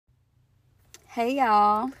Hey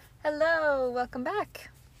y'all. Hello, welcome back.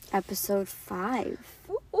 Episode 5.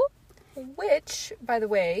 Whoop, whoop. Which, by the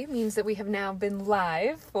way, means that we have now been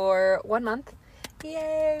live for 1 month.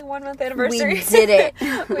 Yay, 1 month anniversary. We did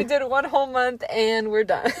it. We did 1 whole month and we're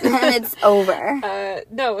done. And it's over.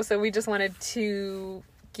 So we just wanted to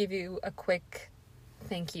give you a quick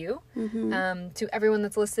thank you to everyone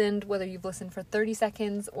that's listened, whether you've listened for 30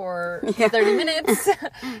 seconds or 30 minutes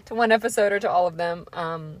to one episode or to all of them.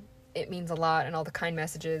 It means a lot, and all the kind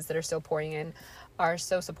messages that are still pouring in are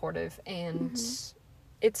so supportive, and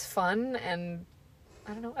it's fun, and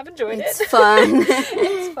I don't know, I've enjoyed it. It's fun.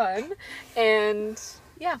 It's fun, and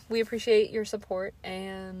yeah, we appreciate your support,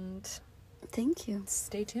 and thank you.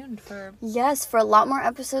 Stay tuned for... Yes, for a lot more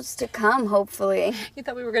episodes to come, hopefully. You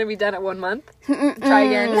thought we were going to be done at 1 month? Try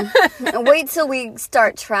again. Wait till we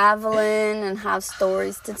start traveling and have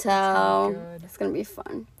stories to tell. Good. It's going to be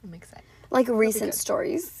fun. I'm excited. Like recent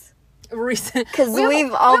stories. Because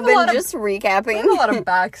we've all been just recapping. We have a lot of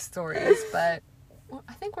backstories, but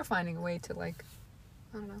I think we're finding a way to, like,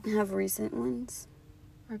 I don't know. Have recent ones.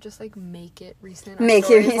 Or just, like, make it recent. Make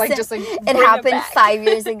it recent. Like, just, like, it happened 5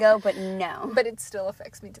 years ago, but no. But it still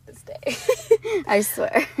affects me to this day. I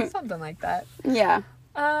swear. Something like that. Yeah.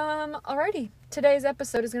 Alrighty. Today's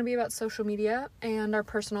episode is going to be about social media and our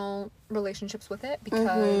personal relationships with it,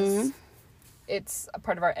 because it's a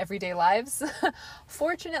part of our everyday lives.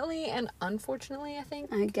 Fortunately and unfortunately, I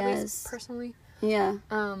think. I guess. Personally. Yeah.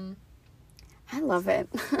 I love it.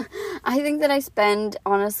 I think that I spend,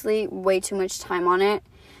 honestly, way too much time on it.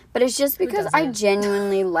 But it's just because I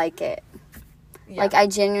genuinely like it. Yeah. Like, I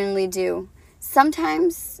genuinely do.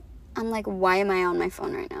 Sometimes, I'm like, why am I on my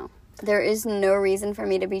phone right now? There is no reason for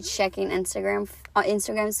me to be checking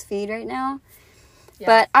Instagram's feed right now. Yeah.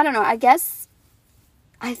 But, I don't know,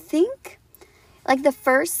 I think, like, the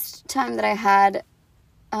first time that I had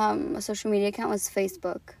a social media account was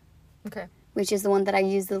Facebook. Okay. Which is the one that I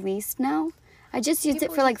use the least now. I just used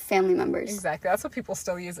it for, like, family members. Exactly. That's what people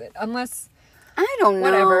still use it. Unless... I don't know.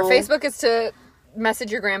 Whatever. Facebook is to message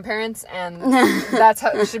your grandparents, and that's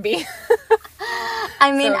how it should be.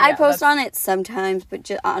 I mean, I post on it sometimes, but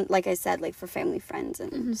just like I said, like, for family friends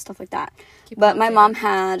and stuff like that. But my mom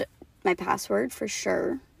had my password for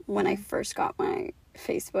sure when I first got my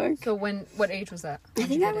Facebook. So what age was that? I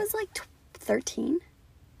think I was, like, 13.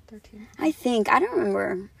 13? I think. I don't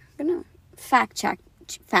remember. I'm gonna fact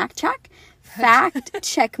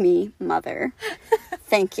check me, mother.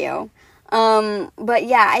 Thank you. But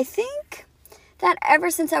yeah, I think that ever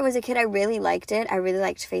since I was a kid, I really liked it. I really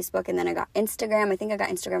liked Facebook, and then I got Instagram. I think I got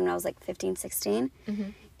Instagram when I was like 15, 16.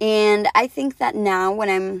 And I think that now, when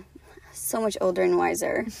I'm so much older and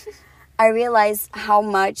wiser, I realize how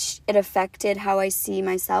much it affected how I see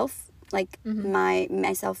myself, like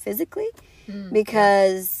myself physically,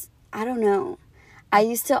 because I don't know. I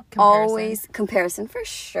used to always... Comparison, for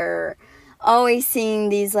sure. Always seeing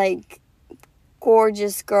these, like,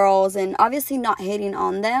 gorgeous girls, and obviously not hating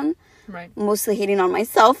on them. Right. Mostly hating on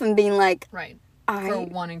myself and being like... Right. For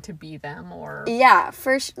wanting to be them, or... Yeah,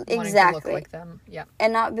 exactly. Wanting to look like them, yeah.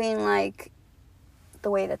 And not being, like, the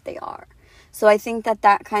way that they are. So I think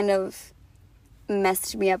that kind of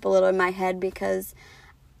messed me up a little in my head, because...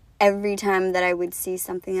 Every time that I would see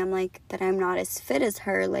something, I'm like, that I'm not as fit as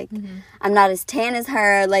her. Like, I'm not as tan as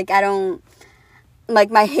her. Like, I don't...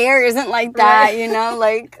 Like, my hair isn't like that, right. You know?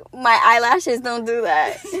 Like, my eyelashes don't do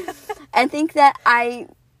that. I think that I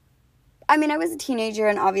mean, I was a teenager,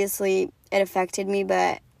 and obviously it affected me,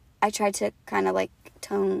 but I tried to kind of, like,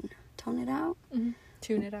 tone it out.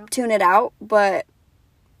 Tune it out. Tune it out, but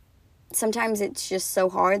sometimes it's just so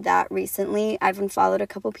hard that recently I've unfollowed a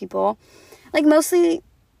couple people. Like, mostly...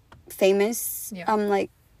 famous like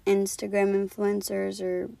Instagram influencers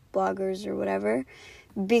or bloggers or whatever,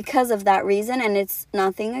 because of that reason. And it's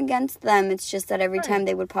nothing against them, it's just that every time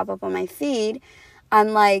they would pop up on my feed,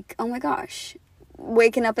 I'm like, oh my gosh,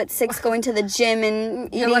 waking up at 6, going to the gym and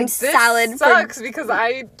eating like, salad sucks because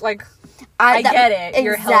I get it.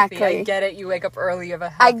 You're healthy. I get it. You wake up early. You have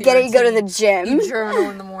a healthy I get it. You go to the gym. You journal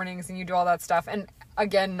in the mornings and you do all that stuff. And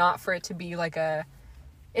again, not for it to be like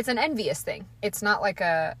it's an envious thing. It's not like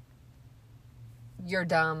you're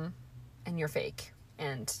dumb and you're fake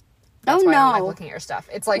and that's why I don't like looking at your stuff.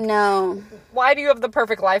 It's like, no, why do you have the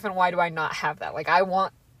perfect life and why do I not have that? Like, I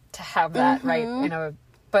want to have that, right?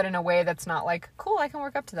 But in a way that's not like, cool, I can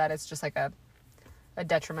work up to that. It's just like a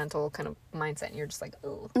detrimental kind of mindset, and you're just like,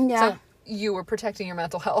 ooh. Yeah. So you were protecting your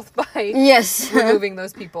mental health by removing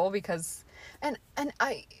those people, because and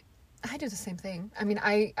I do the same thing. I mean,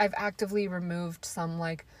 I've actively removed some,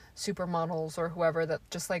 like, supermodels or whoever that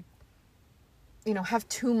just, like, you know, have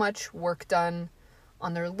too much work done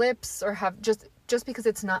on their lips or have just because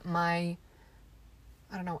it's not my,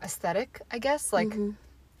 I don't know, aesthetic, I guess. Like,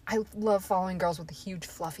 I love following girls with the huge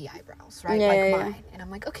fluffy eyebrows, right? Mine. And I'm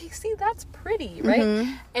like, okay, see, that's pretty, right?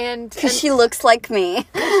 And because she looks like me.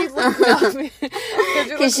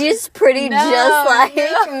 Because she's pretty just like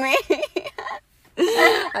me.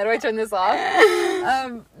 How do I turn this off?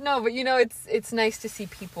 No, but it's nice to see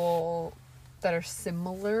people that are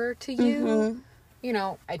similar to you.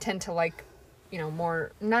 I tend to like,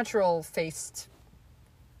 more natural faced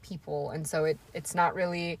people, and so it's not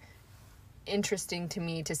really interesting to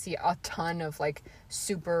me to see a ton of like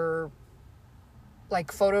super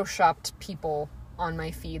like photoshopped people on my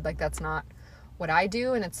feed. Like, that's not what I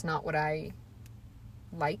do, and it's not what I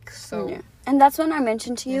like. So and that's when I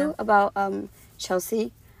mentioned to you about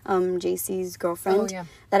Chelsea, JC's girlfriend,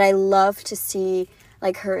 that I love to see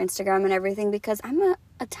like her Instagram and everything, because I'm a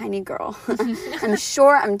tiny girl. I'm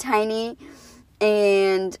short, I'm tiny,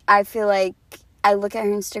 and I feel like I look at her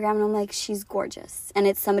Instagram and I'm like, she's gorgeous. And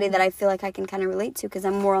it's somebody that I feel like I can kind of relate to, because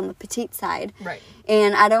I'm more on the petite side. Right.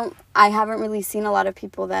 And I haven't really seen a lot of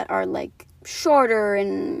people that are like shorter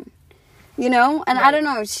and, and I don't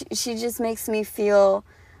know, she just makes me feel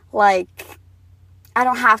like I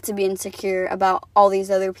don't have to be insecure about all these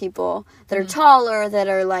other people that are taller, that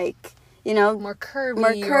are like, more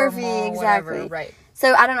curvy, or more exactly. Whatever, right.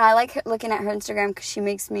 So I don't know, I like looking at her Instagram because she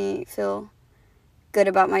makes me feel good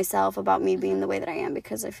about myself, about me being the way that I am,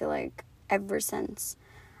 because I feel like ever since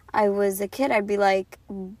I was a kid, I'd be like,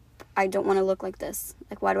 I don't want to look like this.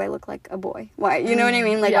 Like, why do I look like a boy? Why? You know what I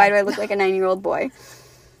mean? Like, why do I look like a 9-year-old boy?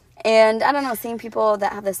 And I don't know, seeing people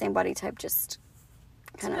that have the same body type just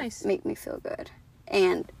kind of make me feel good.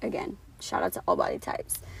 And again, shout out to all body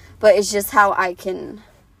types. But it's just how I can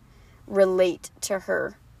relate to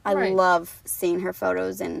her. I love seeing her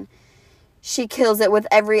photos, and she kills it with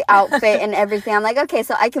every outfit and everything. I'm like, okay,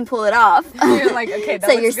 so I can pull it off. You're like, okay, that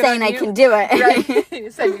so you're saying I can do it. Right. You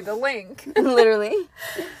send me the link. Literally.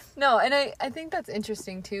 No, and I think that's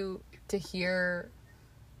interesting too, to hear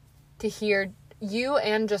you,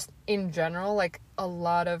 and just in general, like a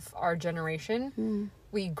lot of our generation,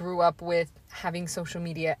 we grew up with having social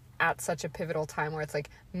media at such a pivotal time where it's like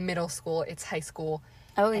middle school, it's high school.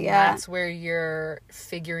 Oh, and yeah. That's where you're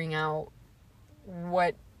figuring out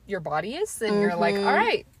what your body is, and you're like, all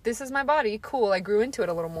right, this is my body, cool, I grew into it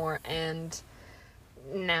a little more, and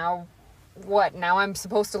now what? Now I'm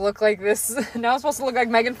supposed to look like this? Now I'm supposed to look like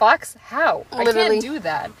Megan Fox? How? Literally. I can't do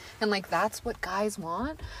that. And like, that's what guys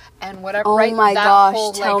want, and whatever. Oh right? my that gosh,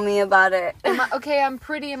 whole, tell me about it. Okay, I'm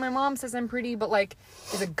pretty, and my mom says I'm pretty, but like,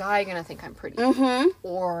 is a guy gonna think I'm pretty?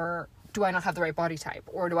 Or do I not have the right body type?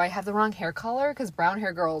 Or do I have the wrong hair color? Because brown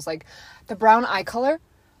hair girls, like, the brown eye color,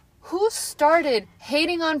 who started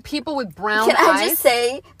hating on people with brown eyes? Can I just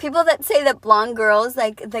say, people that say that blonde girls,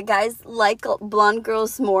 like, the guys like blonde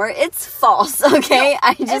girls more, it's false, okay?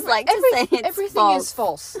 I just like to say it's everything false. is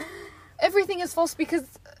false. Everything is false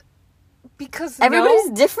because everybody's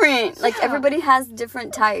different. Like, everybody has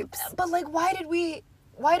different types. But, like, why did we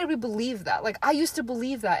believe that? Like, I used to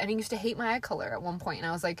believe that, and I used to hate my eye color at one point, and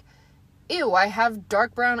I was like, ew, I have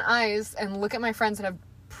dark brown eyes, and look at my friends that have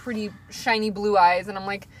pretty shiny blue eyes, and I'm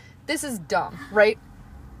like, this is dumb, right?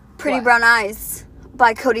 Pretty Brown Eyes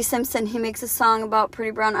by Cody Simpson. He makes a song about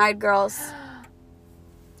pretty brown-eyed girls.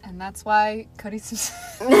 And that's why Cody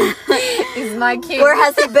Simpson is my king. Where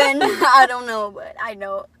has he been? I don't know, but I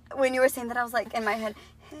know. When you were saying that, I was like, in my head,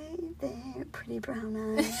 hey there, pretty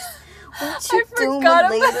brown eyes. What you doing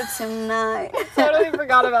later tonight? Totally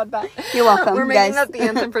forgot about that. You're welcome, We're making guys. that the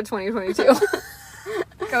anthem for 2022.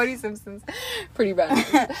 Cody Simpson's Pretty Brown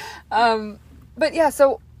Eyes. But yeah,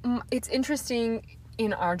 so it's interesting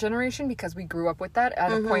in our generation because we grew up with that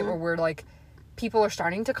at a point where we're like, people are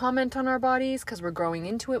starting to comment on our bodies because we're growing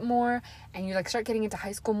into it more, and you like start getting into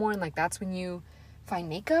high school more, and like that's when you find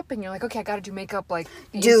makeup and you're like, okay, I gotta do makeup like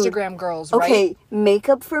the Instagram girls, right? Okay,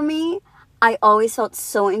 makeup for me, I always felt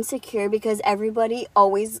so insecure because everybody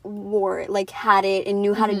always wore it, like had it and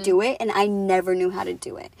knew how to do it, and I never knew how to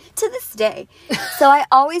do it to this day. So I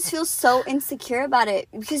always feel so insecure about it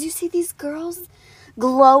because you see these girls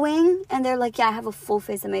glowing and they're like, yeah, I have a full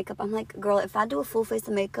face of makeup. I'm like, girl, if I do a full face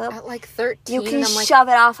of makeup at like 13, you can I'm like, shove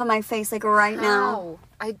it off of my face like right now.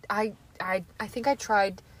 I think I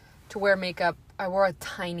tried to wear makeup. I wore a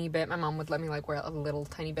tiny bit. My mom would let me like wear a little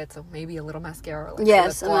tiny bit, so maybe a little mascara or like a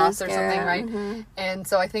lip gloss or something, right? And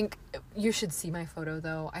so I think you should see my photo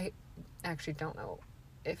though. I actually don't know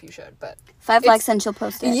if you should, but 5 likes and she'll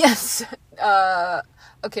post it. Yes.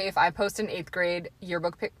 Okay, if I post an 8th grade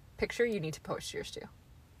yearbook picture, you need to post yours too.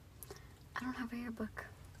 I don't have a yearbook.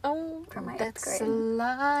 Oh, from my 8th that's a grade.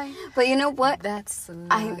 lie. But you know what? That's a lie.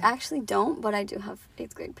 I actually don't, but I do have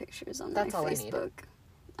 8th grade pictures on That's my all I need. Facebook.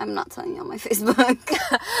 I'm not telling you on my Facebook.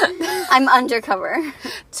 I'm undercover.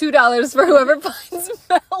 $2 for whoever finds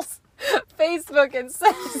Mel's Facebook and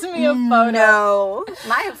sends me a photo. No.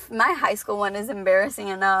 My high school one is embarrassing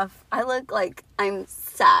enough. I look like I'm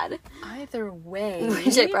sad. Either way.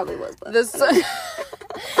 Which I probably was. But This,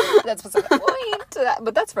 that's what's the point to that,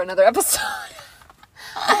 but that's for another episode.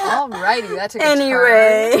 Alrighty, that took a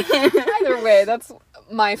anyway. turn. Either way, that's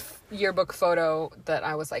my yearbook photo that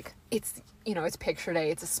I was like, it's, you know, it's picture day.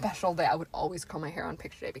 It's a special day. I would always curl my hair on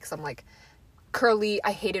picture day because I'm like, curly.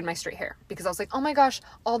 I hated my straight hair because I was like, oh my gosh,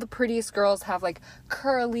 all the prettiest girls have like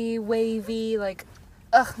curly, wavy, like,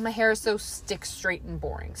 ugh, my hair is so stick straight and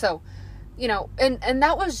boring. So, you know, and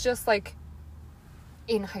that was just like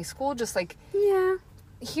in high school, just like Yeah.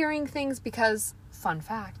 hearing things because, fun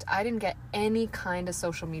fact, I didn't get any kind of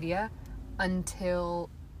social media until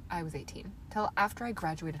I was 18, till after I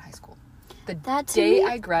graduated high school. The That to day me,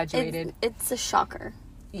 I graduated. It's a shocker.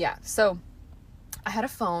 Yeah, so I had a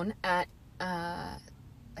phone at, I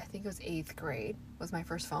think it was 8th grade was my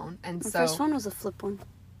first phone. And My so first one was a flip one.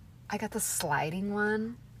 I got the sliding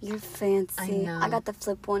one. You're fancy. I know. I got the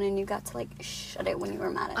flip one and you got to like shut it when you were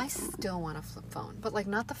mad at I someone. still want a flip phone, but like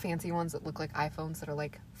not the fancy ones that look like iPhones that are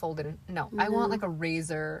like folded in. No, I want like a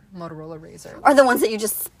Razor, Motorola Razor. Or the ones that you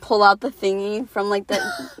just pull out the thingy from like the...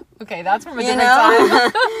 Okay, that's from a You different know?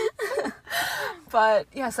 time. But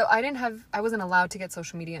yeah, so I wasn't allowed to get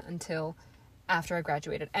social media until after I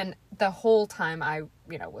graduated. And the whole time I,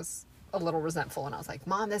 you know, was a little resentful and I was like,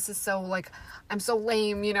 Mom, this is so like, I'm so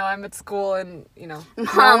lame, you know, I'm at school and, you know.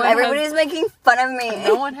 Mom, everybody's making fun of me.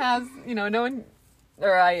 No one has, you know,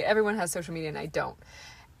 everyone has social media and I don't.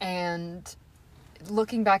 And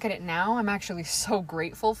looking back at it now, I'm actually so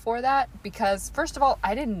grateful for that because first of all,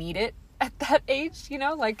 I didn't need it at that age, you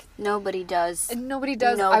know, like Nobody does. and nobody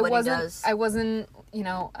does. Nobody does. I wasn't, you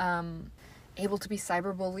know, able to be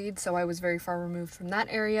cyberbullied, so I was very far removed from that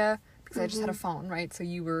area because I just had a phone, right? So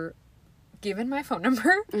you were given my phone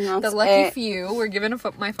number. That's The lucky it. few were given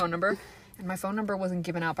my phone number, and my phone number wasn't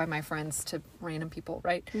given out by my friends to random people,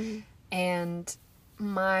 right? And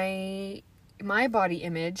my body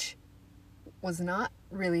image was not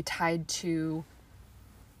really tied to.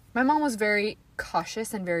 My mom was very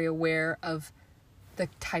cautious and very aware of the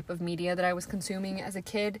type of media that I was consuming as a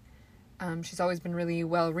kid. She's always been really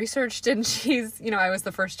well researched, and she's, you know, I was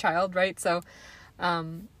the first child, right? So,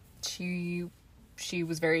 she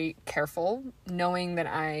was very careful, knowing that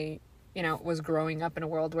I, you know, was growing up in a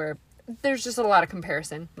world where there's just a lot of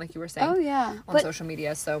comparison, like you were saying. Oh, yeah. On But social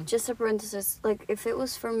media, so. just a parenthesis, like, if it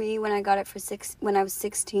was for me when I got it when I was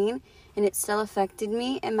 16 and it still affected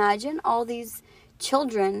me, imagine all these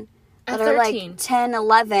children At that are 13. like 10,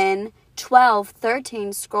 11, 12, 13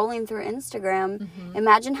 scrolling through Instagram.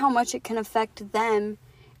 Imagine how much it can affect them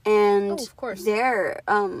and Oh, of course. their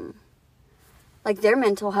like their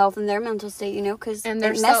mental health and their mental state, you know, because it And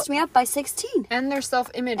their messed me up by 16. And their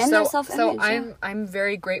self-image. And so, their self-image, yeah. I'm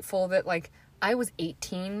very grateful that, like, I was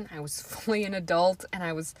 18, I was fully an adult, and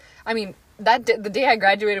the day I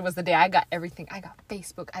graduated was the day I got everything. I got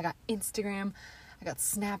Facebook, I got Instagram, I got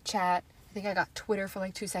Snapchat, I think I got Twitter for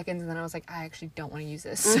like 2 seconds, and then I was like, I actually don't want to use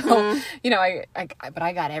this. So, you know, but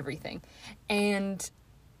I got everything. And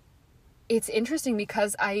it's interesting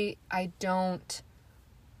because that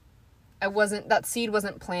seed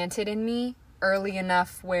wasn't planted in me early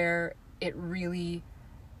enough where it really,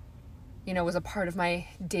 you know, was a part of my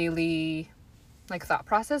daily, like, thought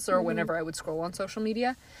process or whenever I would scroll on social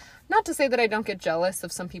media. Not to say that I don't get jealous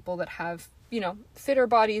of some people that have, you know, fitter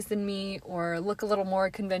bodies than me or look a little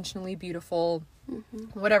more conventionally beautiful,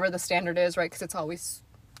 whatever the standard is, right? Because it's always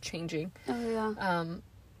changing. Oh, yeah.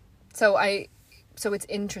 So it's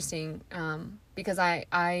interesting because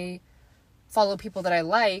I follow people that I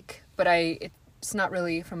like, but it's not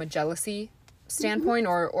really from a jealousy standpoint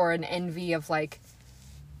or an envy of like,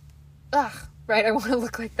 ugh, right, I want to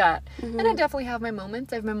look like that. And I definitely have my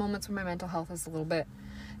moments. I have my moments where my mental health is a little bit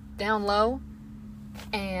down low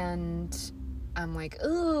and I'm like,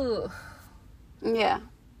 ooh. Yeah.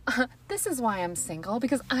 This is why I'm single,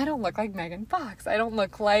 because I don't look like Megan Fox. I don't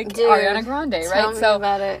look like Dude, Ariana Grande, right? Tell me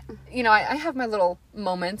about it. You know, I have my little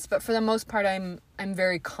moments, but for the most part, I'm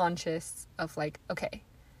very conscious of like, okay,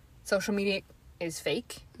 social media is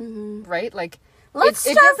fake, right? Like, Let's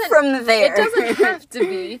it start doesn't- from there. It doesn't have to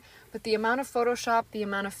be, but the amount of Photoshop, the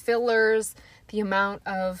amount of fillers, the amount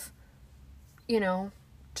of, you know,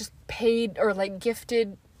 just paid or like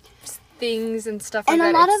gifted things and stuff like And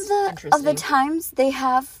that. a lot It's of the interesting. times they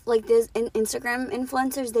have like this in Instagram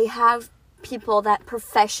influencers, they have people that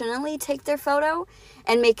professionally take their photo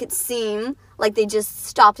and make it seem like they just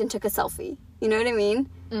stopped and took a selfie. You know what I mean?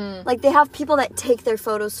 Like, they have people that take their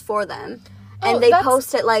photos for them, and they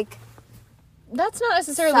post it, like... That's not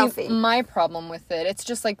necessarily selfie. My problem with it. It's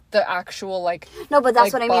just, like, the actual, like... No, but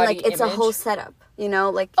that's like, what I mean. Like, it's image. A whole setup, you know?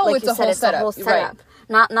 Like, Oh, like it's you a said, whole it's setup. a whole Right. setup.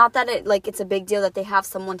 Not that it, like, it's a big deal that they have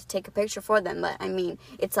someone to take a picture for them, but, I mean,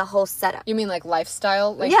 it's a whole setup. You mean, like,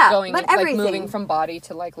 lifestyle? Like, Yeah, going, but like, everything. moving from body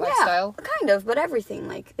to, like, lifestyle? Yeah, kind of, but everything.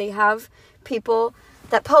 Like, they have people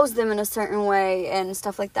that pose them in a certain way and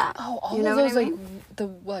stuff like that. Oh, all you know of those, what I mean? like, the,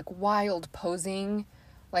 like, wild posing,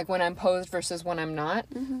 like, when I'm posed versus when I'm not.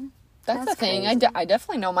 Mm-hmm. That's the thing. crazy. I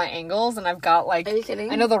definitely know my angles, and I've got, like... Are you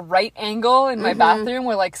kidding? I know the right angle in my bathroom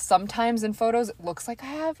where, like, sometimes in photos it looks like I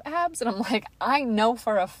have abs, and I'm like, I know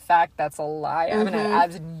for a fact that's a lie. I haven't had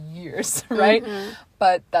abs in years, right?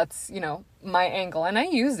 But that's, you know, my angle, and I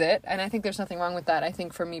use it, and I think there's nothing wrong with that. I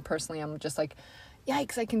think for me personally, I'm just like,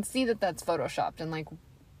 yikes, I can see that that's photoshopped, and, like,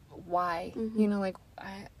 why? You know, like,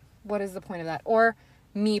 what is the point of that? Or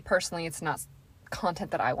me personally, it's not content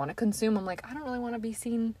that I want to consume. I'm like, I don't really want to be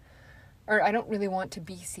seen... Or I don't really want to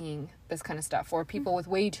be seeing this kind of stuff. Or people with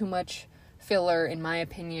way too much filler, in my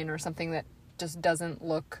opinion, or something that just doesn't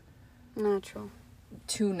look... Natural.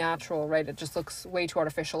 Too natural, right? It just looks way too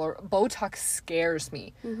artificial. Or Botox scares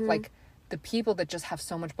me. Like, the people that just have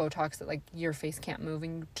so much Botox that, like, your face can't move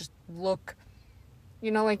and you just look...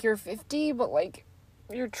 You know, like, you're 50, but, like...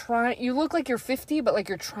 You look like you're 50, but, like,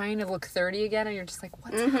 you're trying to look 30 again. And you're just like,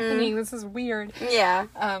 what's happening? This is weird. Yeah.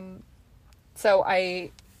 So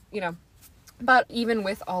you know... But even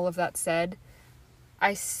with all of that said,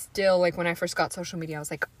 I still, like, when I first got social media, I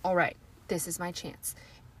was like, all right, this is my chance.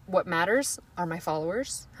 What matters are my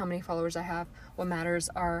followers, how many followers I have. What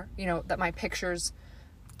matters are, you know, that my pictures,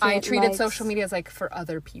 I treated likes. social media as, like, for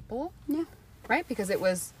other people. Yeah. Right? Because it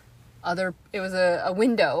was a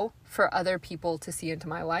window for other people to see into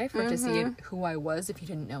my life, or to see who I was if you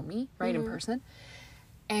didn't know me, right, in person.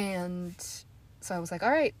 And... So I was like, all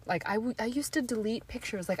right, like, I used to delete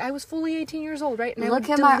pictures. Like, I was fully 18 years old, right? And Look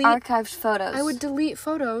at my archived photos. I would delete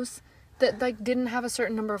photos that, like, didn't have a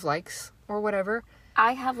certain number of likes or whatever.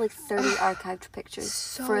 I have, like, 30 archived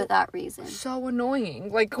pictures for that reason. So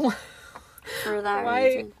annoying. Like, For that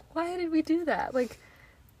reason. Why did we do that? Like,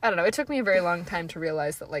 I don't know. It took me a very long time to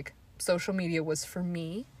realize that, like, social media was for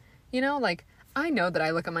me. You know, like, I know that I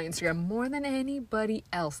look at my Instagram more than anybody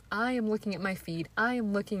else. I am looking at my feed. I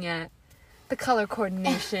am looking at the color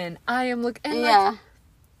coordination. I am looking, and like,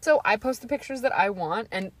 so I post the pictures that I want,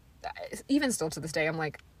 and even still to this day, I'm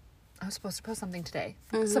like, I was supposed to post something today.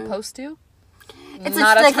 Supposed to? It's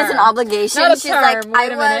Not a like term. it's an obligation. Not a She's term. like,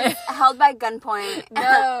 Wait a I minute. was held by gunpoint.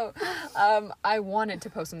 No. I wanted to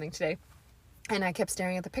post something today, and I kept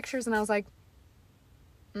staring at the pictures, and I was like,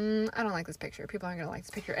 I don't like this picture. People aren't gonna like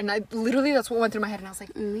this picture. And I literally, that's what went through my head, and I was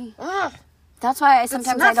like, ugh. That's why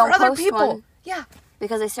sometimes I don't post one. Yeah.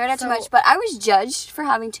 Because I stared at too much. But I was judged for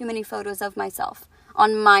having too many photos of myself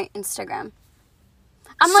on my Instagram.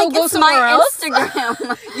 I'm So like, go it's somewhere my else?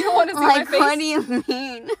 Instagram. You don't want to see like, my face? what do you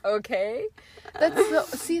mean? Okay.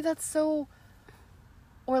 That's so...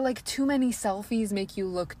 Or, like, too many selfies make you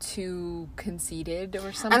look too conceited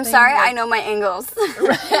or something. I'm sorry, like, I know my angles.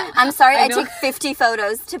 I'm sorry, I know. take 50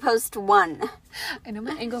 photos to post one. I know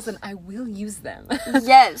my angles, and I will use them.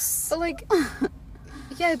 Yes. But, like...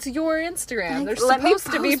 Yeah, it's your Instagram. There's Let me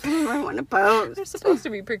supposed to be... post when I want to post. There's supposed to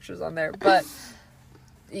be pictures on there, but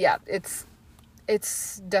yeah, it's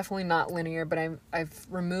definitely not linear. But I've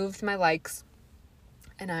removed my likes,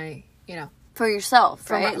 and I, you know, For yourself,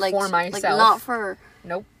 For right? my- for Like, myself. not for...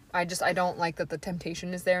 nope. I don't like that the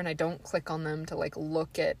temptation is there, and I don't click on them to, like,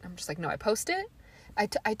 look at. I'm just like, no, I post it.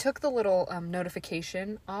 I took the little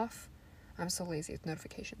notification off. I'm so lazy with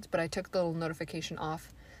notifications, but I took the little notification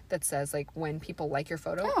off that says, like, when people like your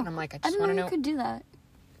photo, and I'm like, I just want to know. you could do that.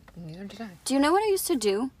 Neither did I. Do you know what I used to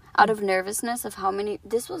do out of nervousness of how many...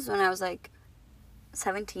 This was when I was, like,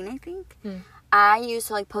 17, I think. I used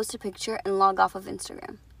to, like, post a picture and log off of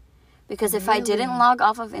Instagram. Because if I didn't log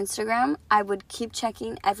off of Instagram, I would keep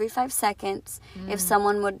checking every 5 seconds if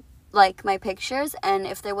someone would like my pictures. And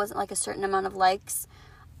if there wasn't, like, a certain amount of likes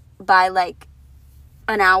by, like,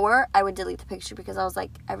 an hour, I would delete the picture because I was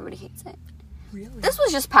like, everybody hates it. Really? This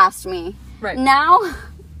was just past me. Right. Now,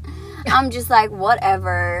 I'm just like,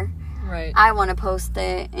 whatever. Right. I want to post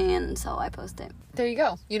it, and so I post it. There you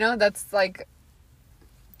go. You know, that's like,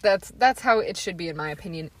 that's how it should be, in my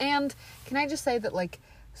opinion. And can I just say that, like,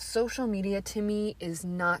 social media to me is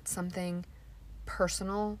not something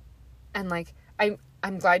personal. And, like,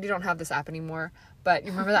 I'm glad you don't have this app anymore, but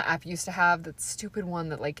you remember that app you used to have, that stupid one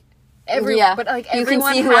that, like, everyone, but like you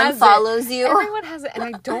everyone can see has who follows you. Everyone has it, and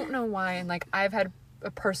I don't know why. And like I've had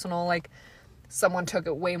a personal, like someone took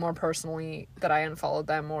it way more personally that I unfollowed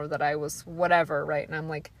them or that I was whatever, right? And I'm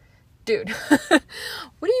like, dude, what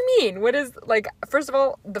do you mean? What is, like, first of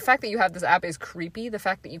all, the fact that you have this app is creepy. The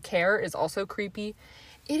fact that you care is also creepy.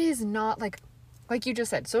 It is not like you just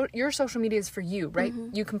said, so your social media is for you, right?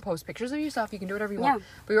 Mm-hmm. You can post pictures of yourself, you can do whatever you want,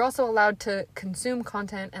 but you're also allowed to consume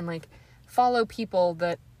content and like follow people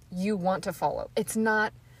that you want to follow. It's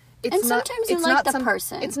not, and sometimes you like the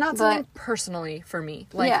person. It's not something personally for me.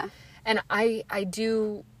 Like, and I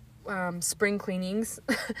do spring cleanings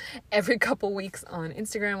every couple weeks on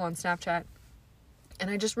Instagram, on Snapchat, and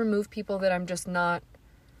I just remove people that I'm just not,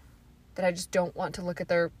 that I just don't want to look at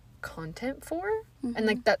their content for, and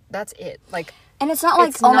like that's it. Like, and it's not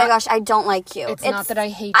like, oh my gosh, I don't like you. It's not that I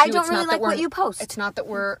hate you. I don't really like what you post. It's not that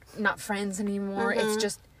we're not friends anymore. It's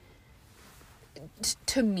just,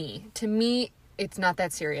 to me, it's not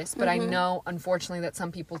that serious. But I know, unfortunately, that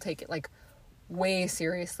some people take it like way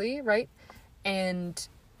seriously, right? And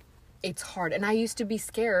it's hard. And I used to be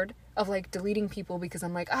scared of like deleting people because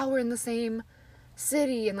I'm like, oh, we're in the same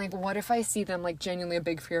city, and like, what if I see them? Like, genuinely a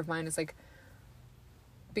big fear of mine is like,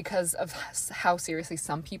 because of how seriously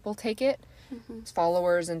some people take it,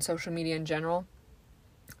 followers and social media in general,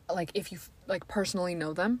 like if you like personally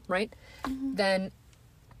know them, right, then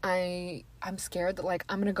I'm scared that like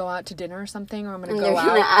I'm gonna go out to dinner or something, or I'm gonna go out. They're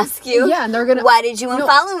gonna ask you, and they're gonna, why did you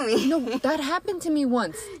unfollow me? No, that happened to me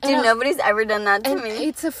once. Dude, nobody's ever done that to me.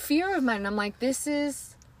 It's a fear of mine. I'm like, this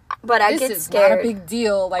is I get scared. Not a big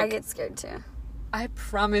deal. Like, I get scared too. I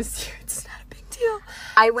promise you, it's not a big deal.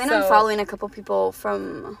 I went on following a couple people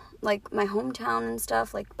from like my hometown and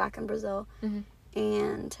stuff, like back in Brazil,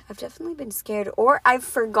 and I've definitely been scared, or I've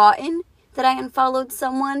forgotten that I unfollowed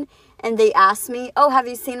someone, and they asked me, oh, have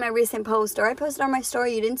you seen my recent post? Or I posted on my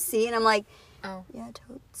story, you didn't see, and I'm like, oh yeah,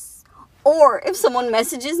 totes. Or if someone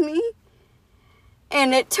messages me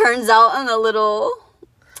and it turns out on a little,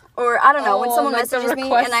 or I don't know, when someone like messages me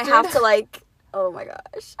and I have to like, oh my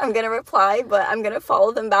gosh, I'm gonna reply, but I'm gonna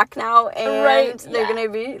follow them back now, and they're gonna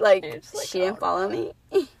be like, she didn't follow me.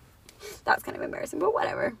 That's kind of embarrassing, but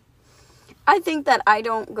whatever. I think that I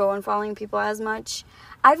don't go unfollowing people as much.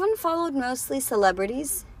 I've unfollowed mostly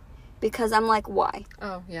celebrities because I'm like, why?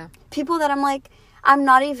 Oh, yeah. People that I'm like, I'm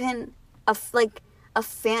not even a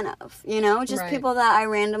fan of, you know? Just people that I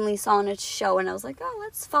randomly saw on a show and I was like, oh,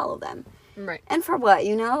 let's follow them. Right. And for what,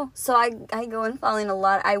 you know? So I go and following a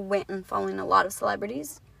lot. I went and following a lot of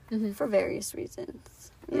celebrities for various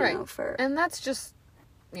reasons. You know, and that's just,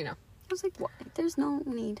 you know. I was like, what? There's no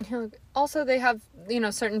need. Also, they have, you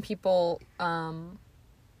know, certain people,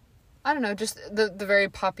 I don't know, just the very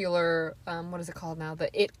popular, what is it called now? The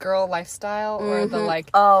it girl lifestyle, or the like,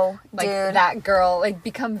 oh, like dude. That girl, like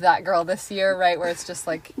become that girl this year, right? Where it's just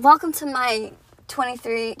like, welcome to my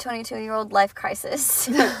 22-year-old life crisis.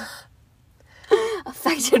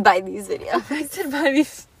 Affected by these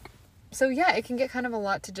videos. So yeah, it can get kind of a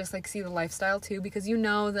lot to just like see the lifestyle too, because you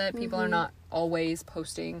know that people are not always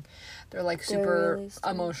posting. They're like super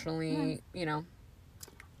emotionally, you know,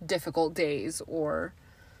 difficult days, or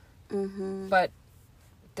but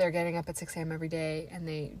they're getting up at 6 a.m. every day and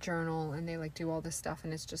they journal and they like do all this stuff,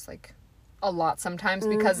 and it's just like a lot sometimes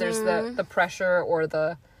because there's the pressure or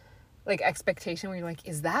the like expectation where you're like,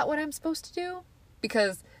 is that what I'm supposed to do?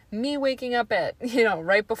 Because me waking up at, you know,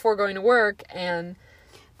 right before going to work, and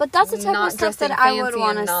but that's the type of stuff that I would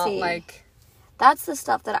want to see. Like, that's the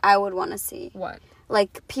stuff that I would want to see. What?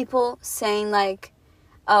 Like people saying like,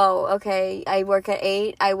 oh, okay, I work at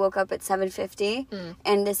 8, I woke up at 7:50,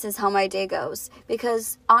 and this is how my day goes.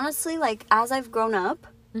 Because honestly, like, as I've grown up,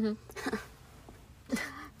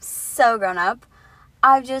 so grown up,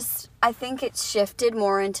 I think it's shifted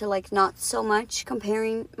more into like not so much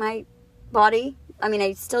comparing my body. I mean,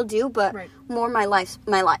 I still do, but more my life.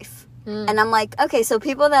 And I'm like, okay, so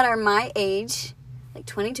people that are my age, like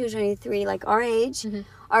 22, 23, like our age,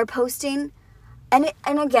 are posting. And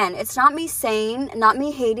again, it's not me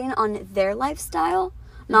hating on their lifestyle,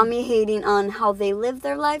 not me hating on how they live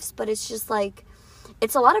their lives, but it's just like,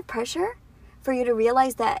 it's a lot of pressure for you to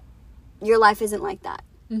realize that your life isn't like that.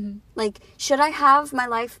 Like, should I have my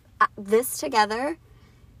life this together?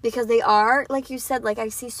 Because they are, like you said, like I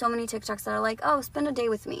see so many TikToks that are like, oh, spend a day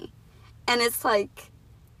with me. And it's like,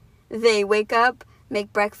 they wake up,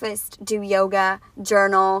 make breakfast, do yoga,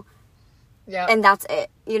 journal, and that's it.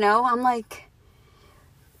 You know, I'm like,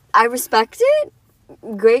 I respect it.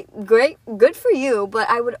 Great, good for you. But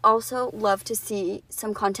I would also love to see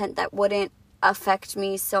some content that wouldn't affect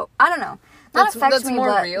me. So, I don't know. Not affect me,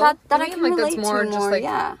 but real. that I can relate to more.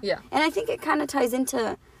 Yeah. And I think it kind of ties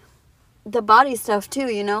into the body stuff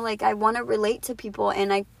too, you know? Like, I want to relate to people,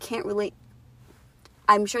 and I can't relate.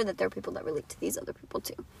 I'm sure that there are people that relate to these other people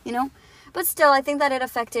too, you know? But still, I think that it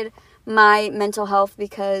affected my mental health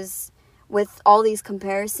because with all these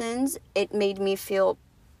comparisons, it made me feel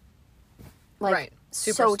like Right.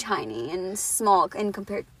 so tiny and small in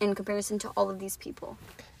comparison to all of these people.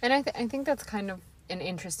 And I think that's kind of an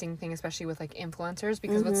interesting thing, especially with like influencers,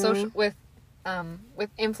 because with social with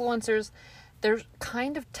influencers, they're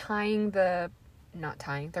kind of they're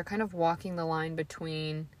kind of walking the line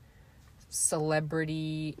between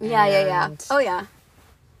celebrity and oh yeah,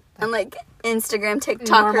 and like Instagram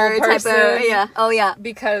normal TikToker type of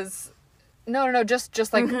because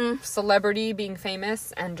just like celebrity being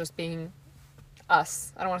famous and just being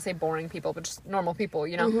us. I don't want to say boring people, but just normal people,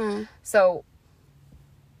 you know. So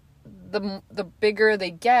the bigger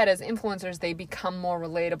they get as influencers, they become more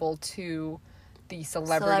relatable to the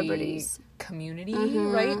celebrities community,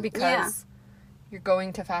 right? Because you're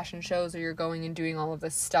going to fashion shows, or you're going and doing all of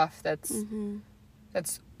this stuff that's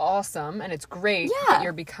awesome and it's great, but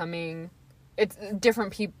you're becoming, it's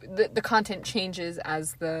different people, the content changes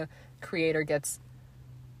as the creator gets,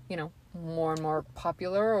 you know, more and more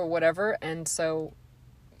popular or whatever, and so,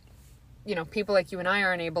 you know, people like you and I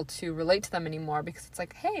aren't able to relate to them anymore because it's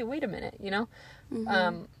like, hey, wait a minute, you know?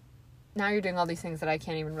 Now you're doing all these things that I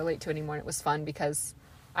can't even relate to anymore, and it was fun because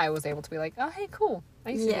I was able to be like, oh, hey, cool, I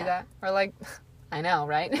used to do that. Or like, I know,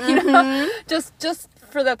 right? You know? Just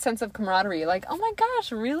for that sense of camaraderie, like, oh my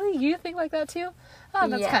gosh, really? You think like that too? Oh,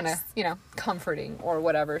 that's kind of, you know, comforting or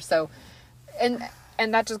whatever. So, and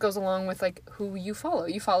that just goes along with like who you follow.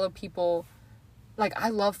 You follow people, like, I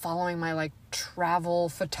love following my like travel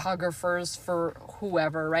photographers for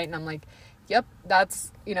whoever, right? And I'm like, yep,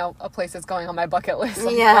 that's, you know, a place that's going on my bucket list.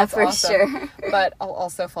 Like, yeah, that's for awesome. sure. But I'll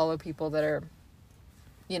also follow people that are,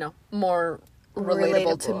 you know, more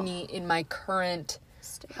relatable to me in my current,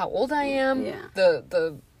 how old I am,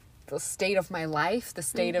 the state of my life, the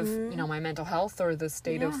state of, you know, my mental health, or the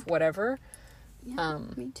state of whatever.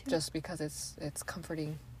 Me too. Just because it's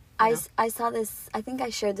comforting. I saw this, I think I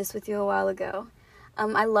shared this with you a while ago.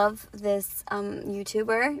 I love this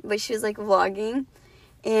YouTuber, but she was like vlogging,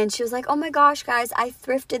 and she was like, oh my gosh, guys, I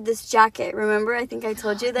thrifted this jacket. Remember? I think I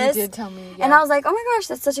told you this. You did tell me, yeah. And I was like, oh my gosh,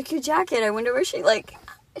 that's such a cute jacket. I wonder where she was like,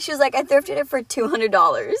 I thrifted it for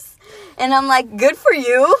 $200. And I'm like, good for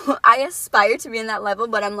you. I aspire to be in that level,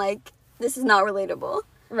 but I'm like, this is not relatable.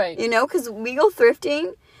 Right. You know, because we go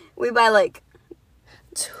thrifting, we buy like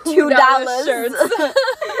 $2 shirts.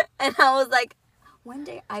 And I was like, one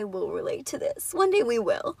day I will relate to this. One day we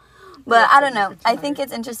will. But I don't know. I think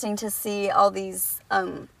it's interesting to see all these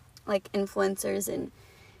like influencers and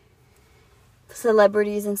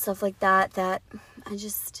celebrities and stuff like that I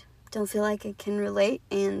just don't feel like I can relate.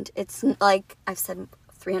 And it's like I've said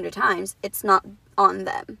 300 times, it's not on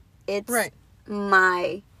them. It's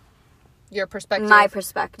your perspective. My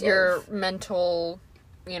perspective. Your mental,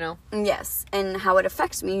 you know. Yes, and how it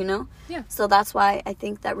affects me, you know? Yeah. So that's why I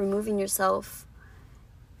think that removing yourself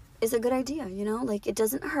is a good idea, you know? Like, it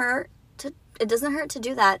doesn't hurt to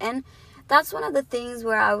do that. And that's one of the things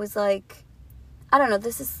where I was like, I don't know if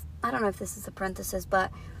this is a parenthesis, but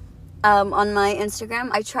on my Instagram,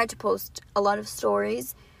 I tried to post a lot of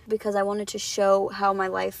stories because I wanted to show how my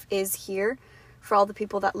life is here for all the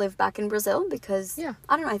people that live back in Brazil, because I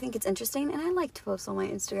don't know, I think it's interesting, and I like to post on my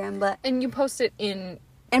Instagram. But and you post it in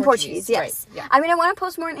Portuguese, yes. Right, yeah. I mean, I want to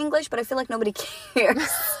post more in English, but I feel like nobody cares.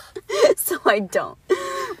 So I don't.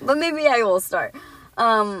 But maybe I will start.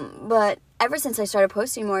 But ever since I started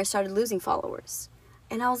posting more, I started losing followers.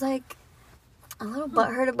 And I was like a little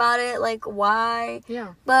butthurt about it. Like, why?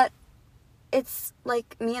 Yeah. But it's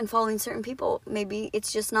like me unfollowing certain people. Maybe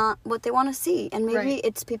it's just not what they want to see. And maybe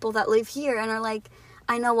it's people that live here and are like,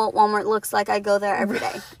 I know what Walmart looks like. I go there every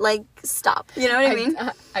day. Like, stop. You know what I mean?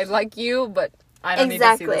 I like you, but I don't need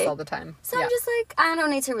to see this all the time. So I'm just like, I don't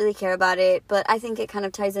need to really care about it. But I think it kind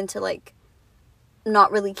of ties into, like,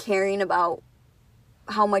 not really caring about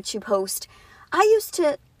how much you post. I used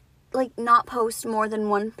to, like, not post more than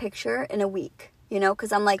one picture in a week, you know?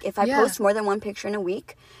 Because I'm like, if I post more than one picture in a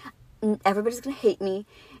week, everybody's going to hate me.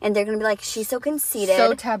 And they're going to be like, she's so conceited.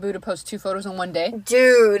 So taboo to post 2 photos in one day.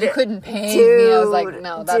 Dude. You couldn't pay me. I was like,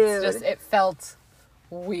 no, that's just, it felt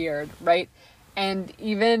weird, right? And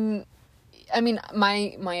even, I mean,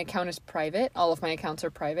 my account is private. All of my accounts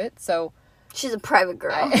are private, so. She's a private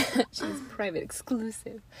girl. She's private,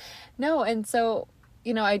 exclusive. No, and so,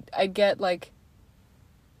 you know, I get, like,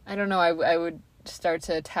 I don't know, I would start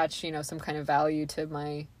to attach, you know, some kind of value to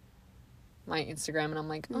my Instagram, and I'm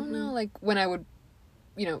like, oh no, like, when I would,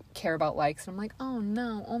 you know, care about likes, and I'm like, oh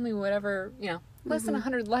no, only whatever, you know, less than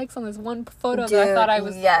 100 likes on this one photo Dude, that I thought I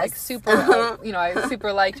was yes. like super, I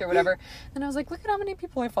super liked or whatever. And I was like, look at how many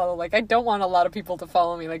people I follow. Like, I don't want a lot of people to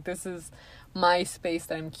follow me. Like, this is my space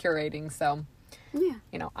that I'm curating. So, Yeah.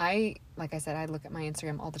 like I said, I look at my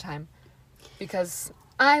Instagram all the time because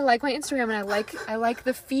I like my Instagram and I like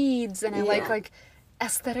the feeds and I like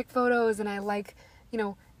aesthetic photos and I like,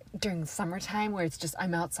 during summertime where it's just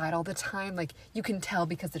I'm outside all the time, like you can tell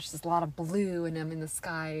because there's just a lot of blue and I'm in the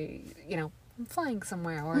sky, I'm flying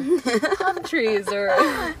somewhere or palm trees or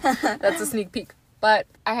that's a sneak peek. But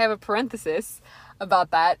I have a parenthesis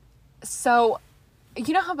about that. So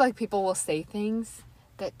you know how like people will say things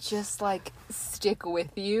that just like stick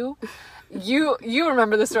with you? You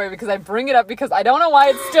remember the story because I bring it up because I don't know why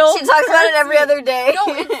it's still She talks about it every other day.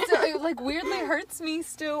 No, it like weirdly hurts me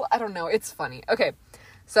still. I don't know. It's funny. Okay.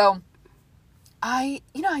 So,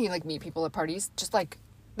 you know how you like meet people at parties? Just like,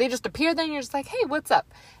 they just appear there and you're just like, hey, what's up?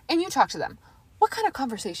 And you talk to them. What kind of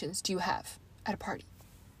conversations do you have at a party?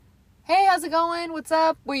 Hey, how's it going? What's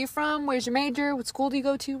up? Where you from? Where's your major? What school do you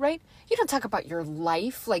go to? Right? You don't talk about your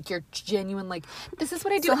life, like your genuine, like, this is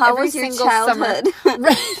what I do how every was your single childhood? summer.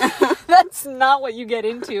 Right? That's not what you get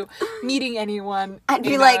into meeting anyone. I'd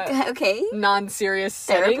be like, okay. Non-serious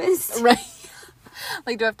setting. Therapist? Right?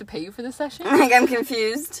 Like, do I have to pay you for this session? Like, I'm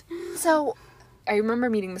confused. So, I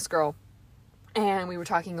remember meeting this girl, and we were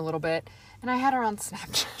talking a little bit, and I had her on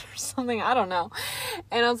Snapchat or something, I don't know.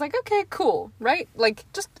 And I was like, okay, cool, right? Like,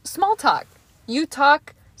 just small talk. You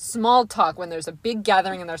talk small talk when there's a big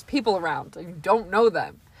gathering and there's people around, and you don't know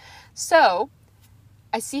them. So,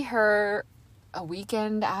 I see her a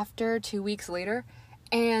weekend after, 2 weeks later,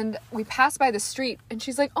 and we pass by the street, and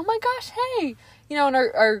she's like, oh my gosh, hey! And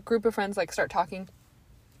our group of friends, like, start talking.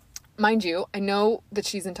 Mind you, I know that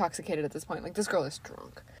she's intoxicated at this point. Like, this girl is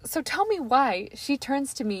drunk. So tell me why she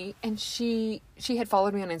turns to me, and she had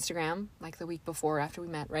followed me on Instagram, like, the week before after we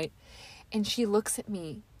met, right? And she looks at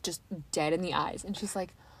me just dead in the eyes, and she's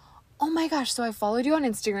like, oh my gosh, so I followed you on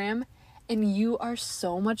Instagram, and you are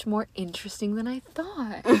so much more interesting than I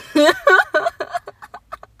thought.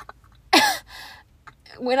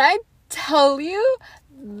 When I tell you,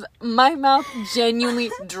 my mouth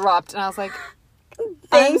genuinely dropped, and I was like,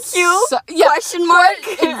 Thank you? Question mark?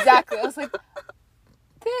 Exactly. I was like,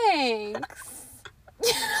 thanks.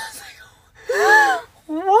 I was like,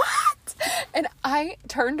 what? And I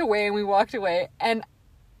turned away and we walked away, and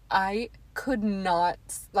I could not,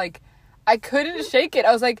 like, I couldn't shake it.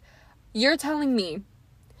 I was like, you're telling me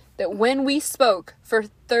that when we spoke for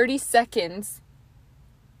 30 seconds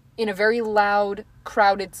in a very loud,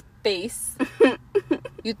 crowded space,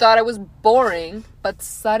 you thought I was boring, but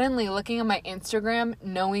suddenly looking at my Instagram,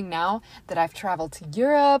 knowing now that I've traveled to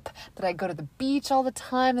Europe, that I go to the beach all the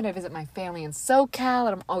time, that I visit my family in SoCal,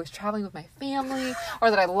 that I'm always traveling with my family,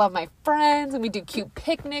 or that I love my friends and we do cute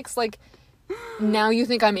picnics, like, now you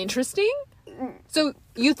think I'm interesting? So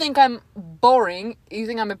you think I'm boring, you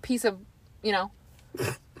think I'm a piece of,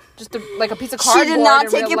 just like a piece of cardboard. She did not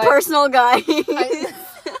take it personal, guys.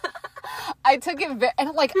 I took it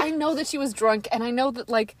and like, I know that she was drunk, and I know that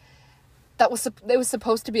like it was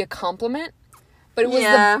supposed to be a compliment, but it was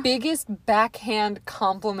the biggest backhand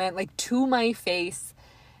compliment, like, to my face.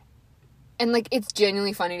 And like, it's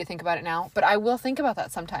genuinely funny to think about it now, but I will think about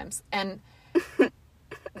that sometimes. And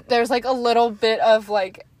there's like a little bit of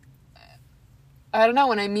like, I don't know,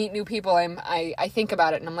 when I meet new people, I think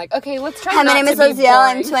about it, and I'm like, okay, let's try. Hi, my name is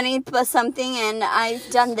Oziel. I'm 20 plus something, and I've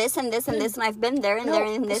done this and this and this, and I've been there and there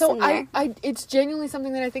and this and there. It's genuinely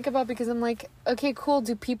something that I think about because I'm like, okay, cool.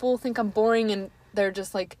 Do people think I'm boring and they're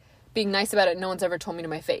just like being nice about it? No one's ever told me to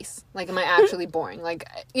my face. Like, am I actually boring? Like,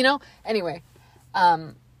 Anyway,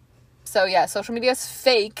 so yeah, social media is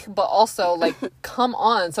fake, but also like, come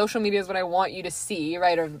on, social media is what I want you to see,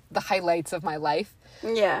 right? Or the highlights of my life.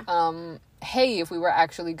 Yeah. Hey, if we were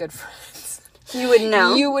actually good friends, you would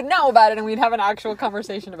know. You would know about it, and we'd have an actual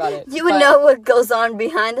conversation about it. You would know what goes on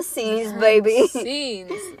behind the scenes, baby.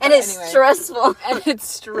 And it's stressful. And it's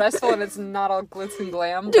stressful, and it's not all glitz and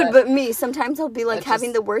glam. Dude, but me, sometimes I'll be like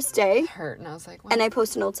having the worst day. Hurt, and I was like, what? And I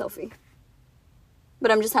post an old selfie. But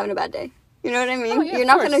I'm just having a bad day. You know what I mean? Oh, yeah, you're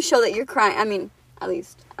not going to show that you're crying. I mean, at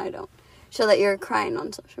least I don't. Show that you're crying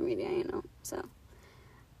on social media, so.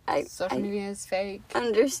 Social media is fake.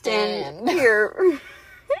 Understand your...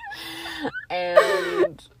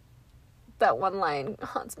 And that one line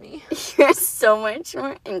haunts me. You're so much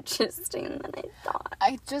more interesting than I thought.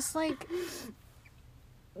 I just like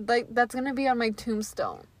that's gonna be on my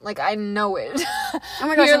tombstone. Like, I know it. Oh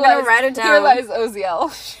my gosh, I'm gonna write it down. Here lies Oziel.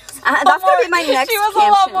 That's gonna be my next caption.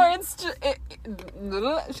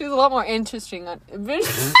 She was a lot more interesting on...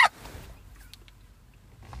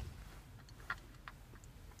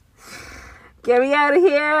 Get me out of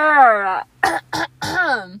here!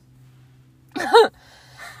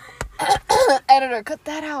 Editor, cut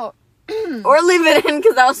that out. Or leave it in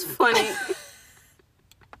because that was funny.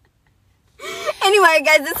 Anyway,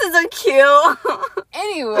 guys, this is our cue.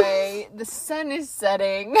 Anyway, the sun is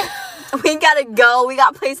setting. We gotta go. We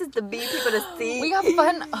got places to be, people to see. We got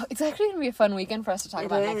fun. Oh, it's actually gonna be a fun weekend for us to talk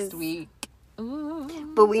about is. next week. Ooh.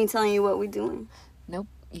 But we ain't telling you what we're doing. Nope,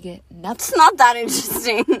 you get nothing. It's not that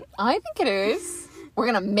interesting. I think it is. We're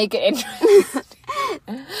gonna make it interesting.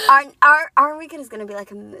 Our weekend is gonna be like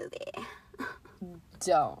a movie.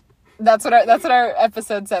 Don't. That's what our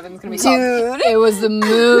episode 7 is gonna be called. Dude. It was the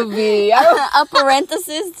movie. A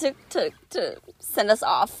parenthesis to send us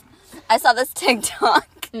off. I saw this TikTok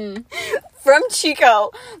from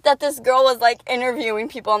Chico that this girl was like interviewing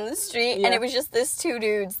people on the street, and it was just this 2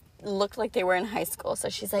 dudes looked like they were in high school. So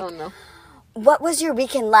she's like, Oh no. "What was your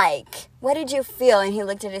weekend like? What did you feel?" And he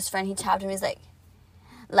looked at his friend. He tapped him. He's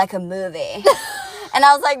like a movie. And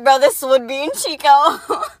I was like, "Bro, this would be in Chico."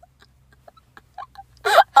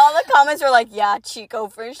 All the comments were like, "Yeah, Chico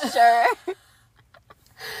for sure."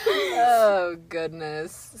 Oh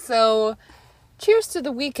goodness. So, cheers to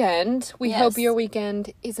the weekend. We hope your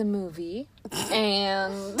weekend is a movie.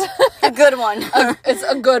 And A good one. it's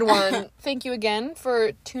a good one. Thank you again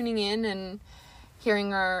for tuning in and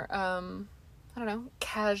hearing our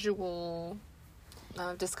casual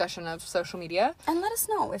discussion of social media. And let us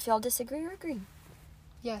know if y'all disagree or agree.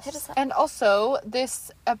 Yes. Hit us up. And also,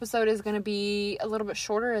 this episode is going to be a little bit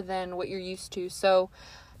shorter than what you're used to. So,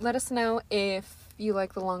 let us know if you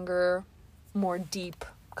like the longer, more deep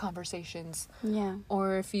conversations. Yeah.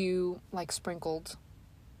 Or if you like sprinkled.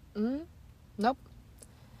 Nope.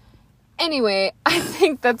 Anyway, I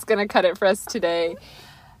think that's going to cut it for us today.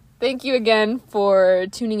 Thank you again for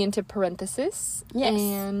tuning into Parenthesis. Yes.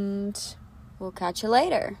 And We'll catch you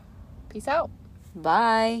later. peace out.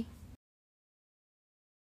 Bye.